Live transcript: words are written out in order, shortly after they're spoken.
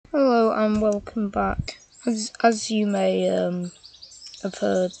Hello and welcome back. As you may have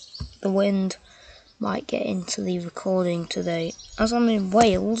heard, the wind might get into the recording today. As I'm in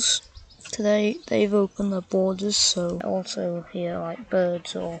Wales today, they've opened their borders, so I also hear like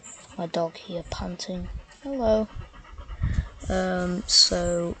birds or my dog here panting. Hello.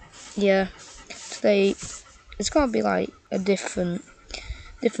 So yeah, today it's gonna be like a different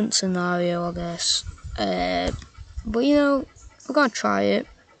scenario, I guess. But you know, we're gonna try it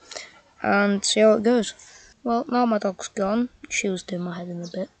and see how it goes. Well, now my dog's gone. She was doing my head in a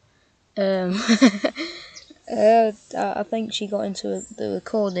bit. I think she got into the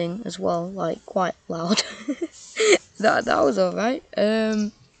recording as well, like quite loud. that was alright.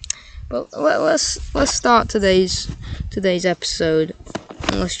 But let's start today's episode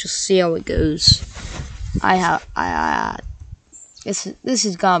and let's just see how it goes. This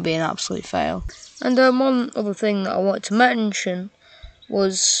is gonna be an absolute fail. And one other thing that I wanted to mention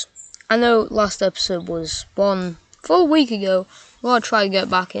was, I know last episode was one full week ago. I want to try to get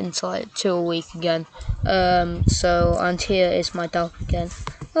back into like 2 a week again. And here is my dog again.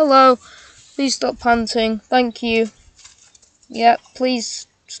 Hello, please stop panting. Thank you. Yeah, please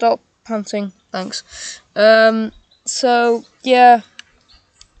stop panting. Thanks. So yeah.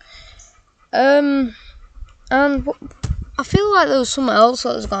 And I feel like there was something else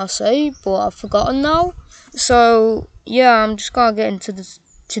I was gonna say, but I've forgotten now. So yeah, I'm just gonna get into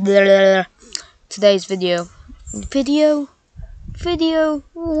today's video.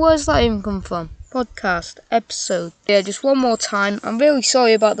 Where's that even come from? Podcast episode. Yeah, just one more time. I'm really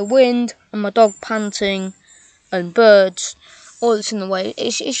sorry about the wind and my dog panting and birds. All that's in the way.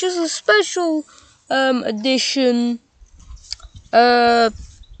 It's just a special edition. You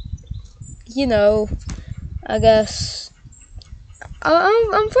know, I guess.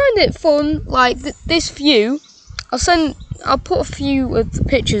 I'm finding it fun. Like this view. I'll put a few of the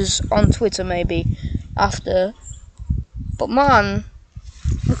pictures on Twitter maybe after. But man,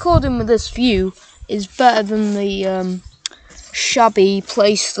 recording with this view is better than the shabby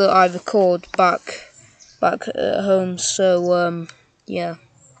place that I record back at home. So yeah.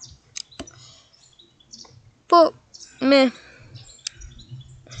 But meh.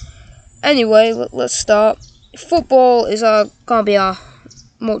 Anyway, let's start. Football is gonna be our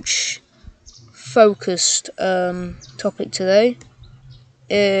much focused topic today.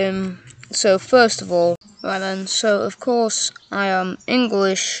 So first of all, right then. So of course I am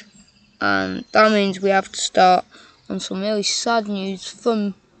English, and that means we have to start on some really sad news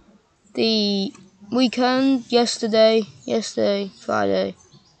from the weekend. Yesterday, Friday.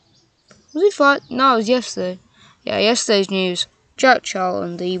 Was it Friday? No, it was yesterday. Yeah, yesterday's news. Jack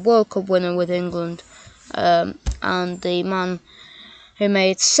Charlton, the World Cup winner with England, and the man who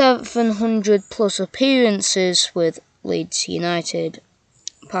made 700 plus appearances with Leeds United,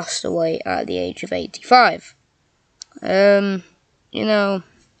 passed away at the age of 85. You know,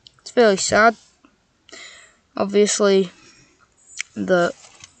 it's really sad. Obviously, that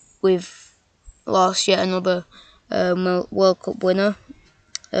we've lost yet another World Cup winner,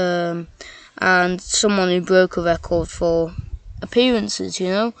 and someone who broke a record for appearances.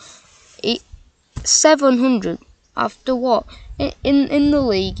 700 after what? In the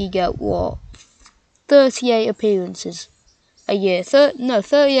league, you get what? 38 appearances a year.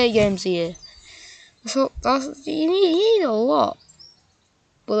 38 games a year. So you need a lot.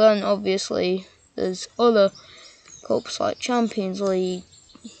 But then obviously there's other cups like Champions League.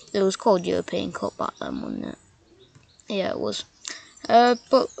 It was called European Cup back then, wasn't it? Yeah, it was.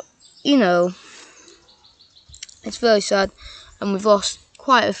 But you know, it's very sad, and we've lost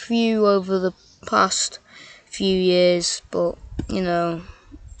quite a few over the past few years. But you know,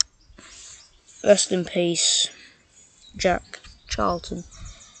 rest in peace, Jack Charlton.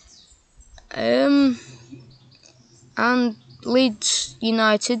 And Leeds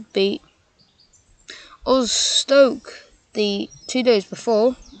United beat us Stoke the 2 days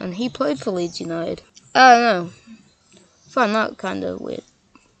before, and he played for Leeds United. I don't know. I find that kind of weird,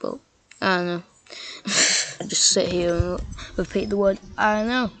 but I don't know. I just sit here and repeat the word I don't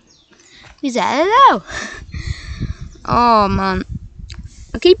know. He's I don't know. Oh man,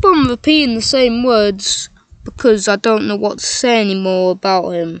 I keep on repeating the same words because I don't know what to say anymore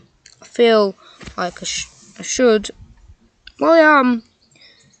about him. I feel like I should. Well, I am.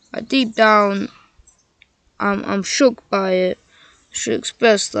 Deep down, I'm shook by it. I should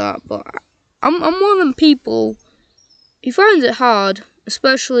express that, but I'm one of them people who finds it hard,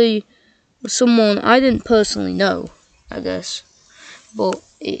 especially with someone I didn't personally know, I guess. But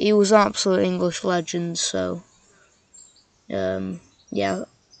he was an absolute English legend, so yeah,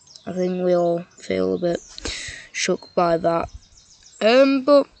 I think we all feel a bit shook by that.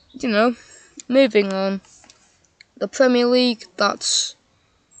 But moving on. The Premier League, there's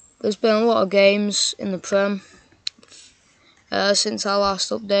been a lot of games in the Prem since our last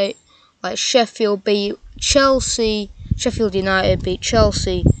update. Like Sheffield United beat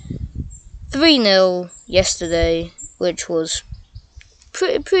Chelsea 3-0 yesterday, which was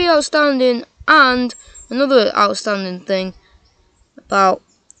pretty outstanding. And another outstanding thing about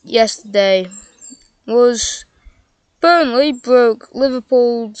yesterday was Burnley broke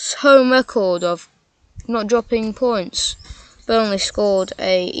Liverpool's home record of not dropping points. Burnley scored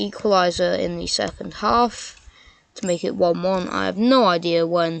a equaliser in the second half to make it 1-1. I have no idea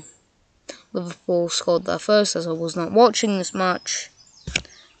when Liverpool scored their first, as I was not watching this match.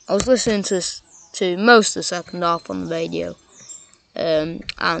 I was listening to most of the second half on the radio, and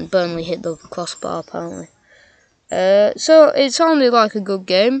Burnley hit the crossbar apparently. So it sounded like a good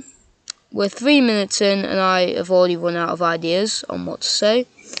game. We're 3 minutes in, and I have already run out of ideas on what to say.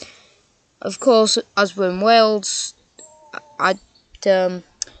 Of course, as we're in Wales,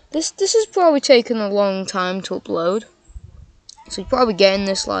 this has probably taken a long time to upload, so you're probably getting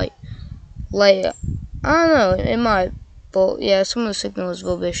this like later. I don't know, it might, but yeah, some of the signal is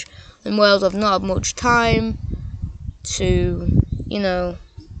rubbish. In Wales, I've not had much time to,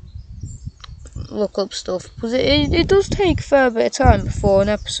 look up stuff, because it does take a fair bit of time before an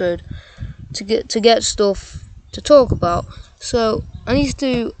episode to get stuff to talk about. So I need to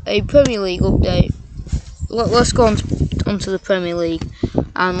do a Premier League update. Let's go onto the Premier League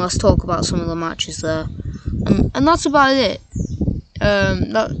and let's talk about some of the matches there. And that's about it.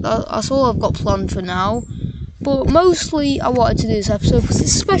 That's all I've got planned for now. But mostly I wanted to do this episode because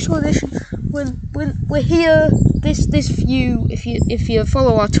it's a special edition. When we're here, this view, if you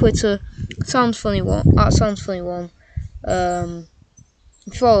follow our Twitter, Sounds Funny One.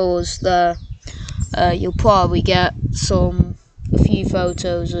 If you follow us there, you'll probably get a few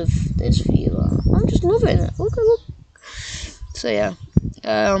photos of this view. I'm just loving it. Look. So yeah,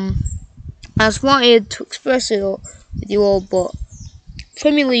 I just wanted to express it with you all. But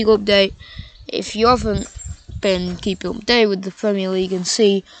Premier League update. If you haven't been keeping up to date with the Premier League and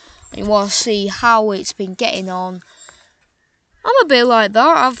you want to see how it's been getting on, I'm a bit like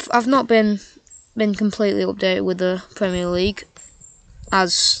that. I've not been completely updated with the Premier League,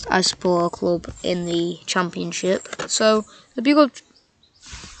 as I support a club in the Championship. So it'd be good.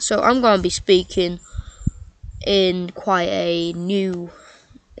 So I'm going to be speaking in quite a new,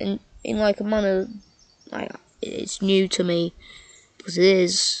 in like a manner, like it's new to me because it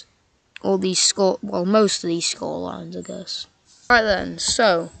is most of these score lines, I guess. Right then,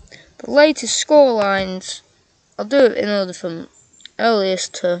 so the latest score lines, I'll do it in order from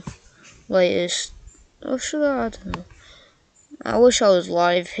earliest to latest. Or should I don't know. I wish I was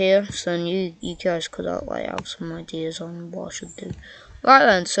live here, so then you guys could have some ideas on what I should do. Right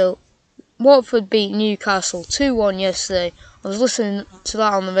then, so Watford beat Newcastle 2-1 yesterday. I was listening to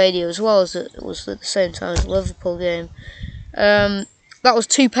that on the radio as well as it was at the same time as the Liverpool game. That was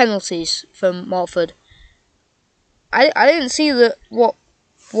 2 penalties from Watford. I didn't see what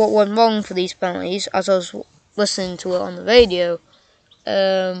went wrong for these penalties as I was listening to it on the radio.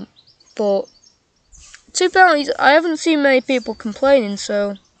 But 2 penalties, I haven't seen many people complaining,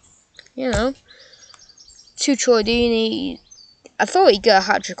 so, to Troy Deeney, I thought he'd get a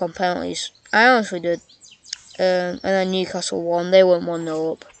hat-trick on penalties. I honestly did. And then Newcastle won. They went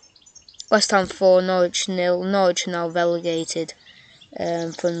 1-0 up. West Ham 4, Norwich 0. Norwich are now relegated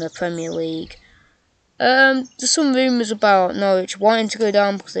from the Premier League. There's some rumours about Norwich wanting to go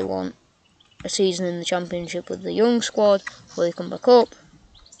down because they want a season in the Championship with the young squad before they come back up.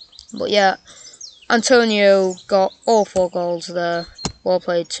 But yeah, Antonio got all 4 goals there. Well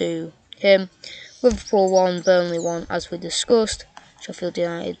played to him. Liverpool 1, Burnley 1, as we discussed. Sheffield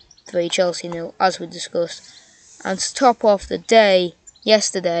United 3, Chelsea 0, as we discussed. And to top off the day,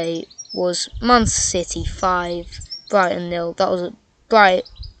 yesterday, was Manchester City 5, Brighton 0. That was at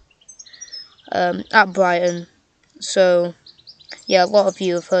Brighton. So, yeah, a lot of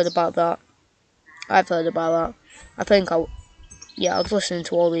you have heard about that. I've heard about that. I was listening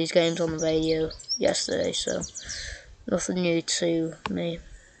to all these games on the radio yesterday, so nothing new to me.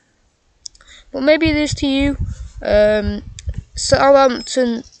 But maybe it is to you.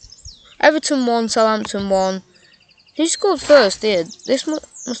 Everton 1, Southampton 1. Who scored first here? This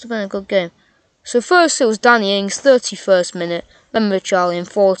must have been a good game. So first it was Danny Ings, 31st minute, then Richarlison,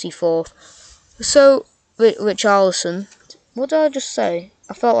 44th. So, Richarlison, what did I just say?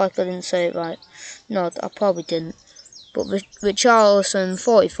 I felt like I didn't say it right. No, I probably didn't. But Richarlison,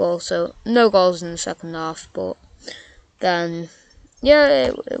 44th, so no goals in the second half. But then, yeah,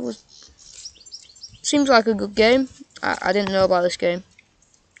 it was. Seems like a good game. I didn't know about this game.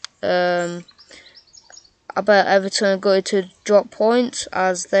 I bet Everton are going to drop points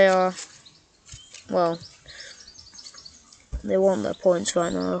as they are, well, they want their points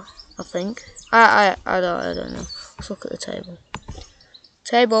right now, I think. I don't know. Let's look at the table.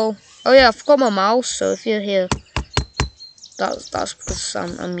 Table. Oh yeah, I forgot my mouse, so if you're here, that's because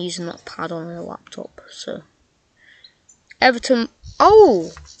I'm using that pad on a laptop. So Everton.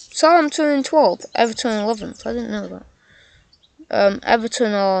 Oh, Southampton in 12th, Everton 11th. I didn't know that.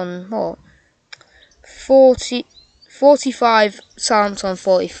 Everton on what? 45. Southampton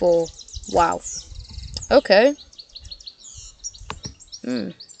 44. Wow. Okay.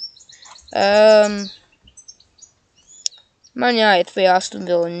 Man United 3, Aston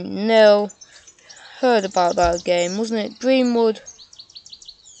Villa 0. Heard about that game, wasn't it? Greenwood,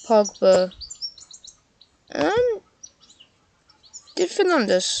 Pogba, and did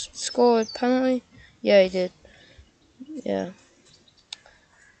Fernandes score a penalty? Yeah, he did. Yeah.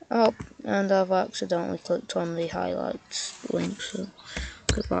 Oh, and I've accidentally clicked on the highlights link, so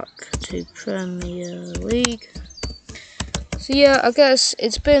go back to Premier League. So yeah, I guess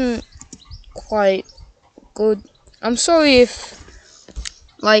it's been quite good. I'm sorry if,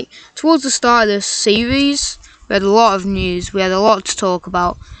 like, towards the start of this series, we had a lot of news, we had a lot to talk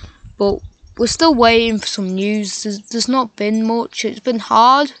about, but we're still waiting for some news. There's not been much. It's been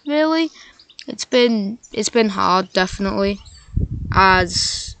hard, really. It's been hard, definitely,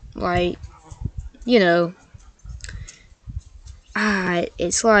 as, like, you know,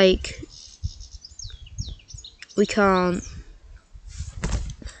 it's like we can't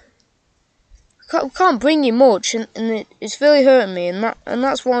bring you much, and it's really hurting me, and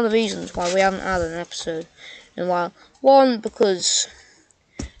that's one of the reasons why we haven't had an episode in a while. One, because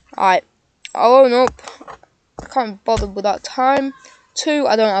I own up, I can't be bothered with that time. Two,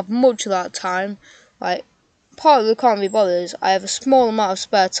 I don't have much of that time. Like, part of the can't be bothered is I have a small amount of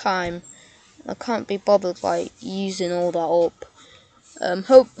spare time. I can't be bothered, like, using all that up.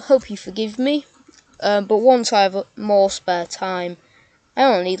 Hope you forgive me. But once I have more spare time, I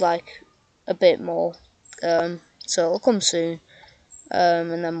only need like a bit more. So it'll come soon.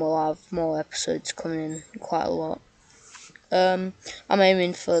 And then we'll have more episodes coming in, quite a lot. I'm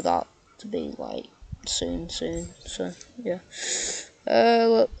aiming for that to be like soon. So yeah.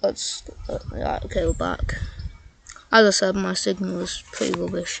 Let's. Right, okay, we're back. As I said, my signal is pretty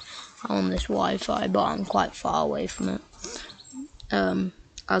rubbish on this Wi-Fi, but I'm quite far away from it.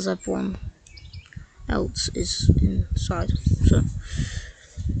 As everyone else is inside. So,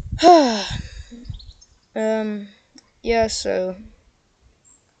 yeah. So,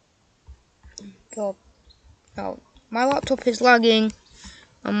 God, oh, my laptop is lagging,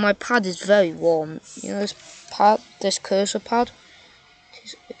 and my pad is very warm. You know this cursor pad,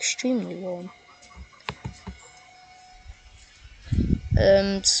 is extremely warm.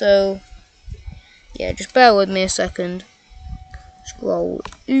 So, yeah, just bear with me a second. Scroll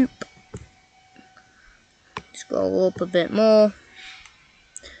up a bit more.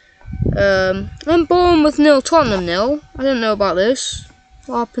 I'm Bournemouth 0, Tottenham 0. I didn't know about this.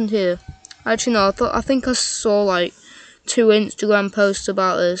 What happened here? Actually, no. I think I saw like 2 Instagram posts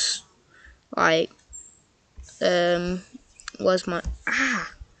about this. Like, where's my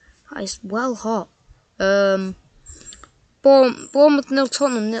that is well hot. Bournemouth 0,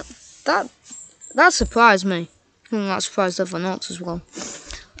 Tottenham 0. That surprised me. I think that surprised everyone else as well.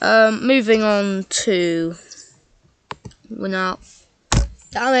 Moving on to, we're now.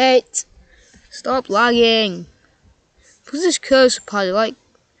 Damn it! Stop lagging. Because this cursor pad, like,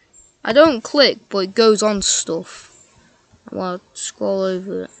 I don't click, but it goes on stuff. I want to scroll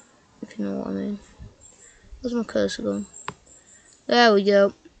over it, if you know what I mean. Where's my cursor going? There we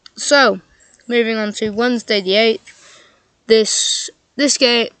go. So, moving on to Wednesday the 8th. This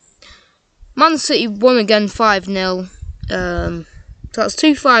game, Man City won again 5-0. So that's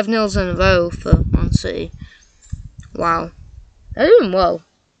 2 5-0s in a row for Man City. Wow. They're doing well.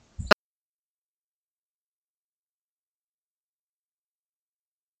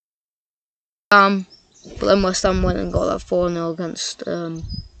 But then West Ham went and got that 4-0 against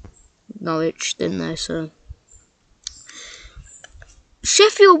Norwich, didn't they? So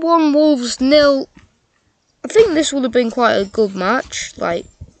Sheffield won, Wolves 0. I think this would have been quite a good match. Like,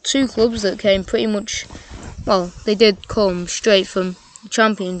 2 clubs that came pretty much, well, they did come straight from the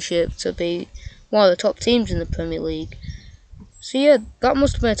Championship to be one of the top teams in the Premier League. So yeah, that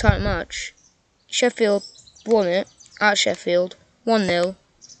must have been a tight match. Sheffield won it at Sheffield, 1-0.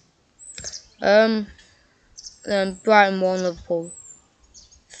 Then Brighton won, Liverpool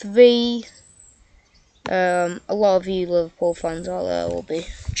 3. A lot of you Liverpool fans out there will be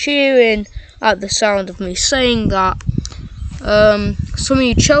cheering at the sound of me saying that. Some of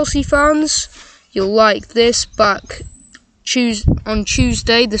you Chelsea fans, you'll like this. Back on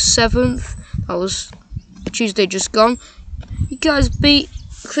Tuesday the 7th, that was Tuesday just gone, you guys beat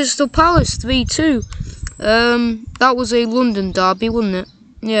Crystal Palace 3-2. That was a London derby, wasn't it?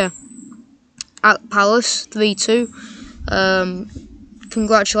 Yeah, at Palace 3-2.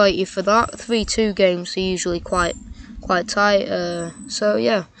 Congratulate you for that. 3-2 games are usually quite tight. So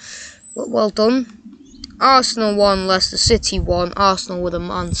yeah, well done. Arsenal won, Leicester City won. Arsenal with a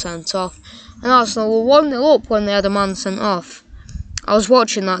man sent off, and Arsenal were 1-0 up when they had a man sent off. I was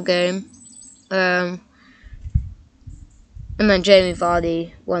watching that game, and then Jamie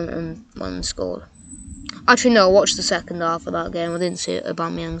Vardy went and scored. Actually, no, I watched the second half of that game. I didn't see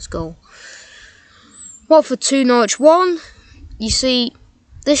Aubameyang's goal. Watford 2, Norwich 1. You see,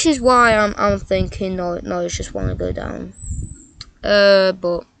 this is why I'm thinking Norwich just want to go down.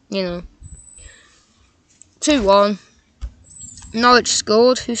 But you know, 2-1. Norwich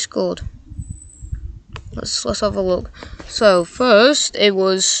scored. Who scored? Let's have a look. So first it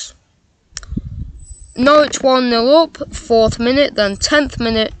was Norwich 1-0 up, 4th minute. Then 10th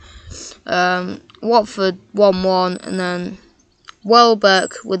minute, Watford 1-1, and then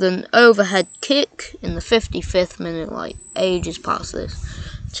Welbeck with an overhead kick in the 55th minute, like ages past this,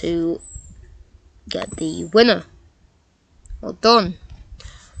 to get the winner. Well done.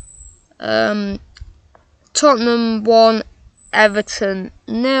 Tottenham 1, Everton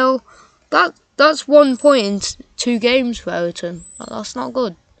 0. That's 1 point in 2 games for Everton. That's not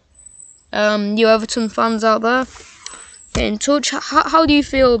good. You Everton fans out there, get in touch. How do you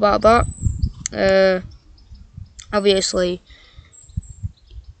feel about that? Obviously,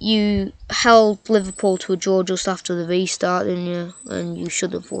 you held Liverpool to a draw just after the restart, didn't you? And you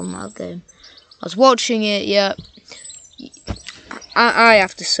should have won that game. I was watching it, yeah. I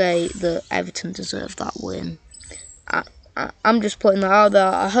have to say that Everton deserved that win. I'm just putting that out there.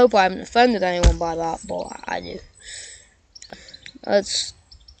 I hope I haven't offended anyone by that, but I do. Let's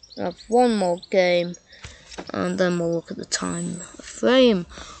have one more game, and then we'll look at the time frame.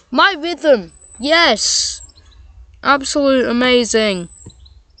 My rhythm, yes, absolute amazing.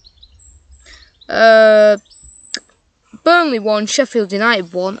 Burnley won, Sheffield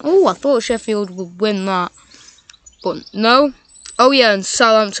United won. Oh, I thought Sheffield would win that, but no. Oh yeah, and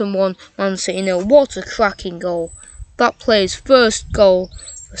Southampton won, Man City 0. What a cracking goal. That player's first goal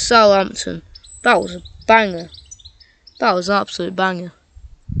for Southampton. That was a banger. That was an absolute banger.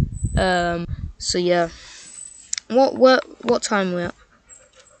 So yeah. What time are we at?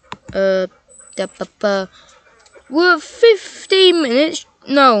 We're 15 minutes.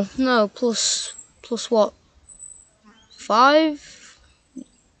 No, plus what? 5?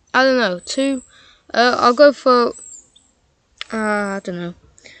 I don't know, 2. I'll go for I don't know.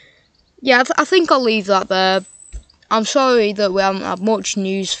 Yeah, I think I'll leave that there. I'm sorry that we haven't had much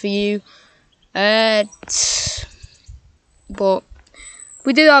news for you, but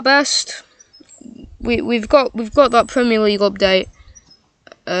we did our best. We've got that Premier League update,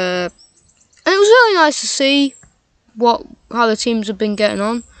 and it was really nice to see how the teams have been getting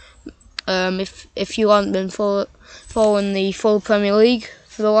on. If you haven't been following the full Premier League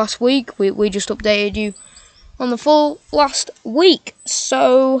for the last week, we just updated you on the full last week.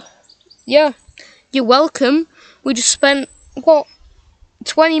 So yeah, you're welcome. We just spent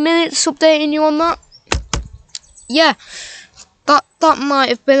 20 minutes updating you on that. Yeah, that might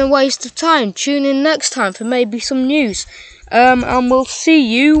have been a waste of time. Tune in next time for maybe some news. And we'll see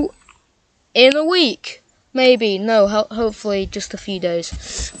you in a week. Maybe, no, hopefully just a few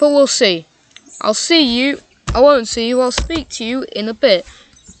days. But we'll see. I'll see you. I won't see you. I'll speak to you in a bit.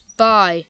 Bye.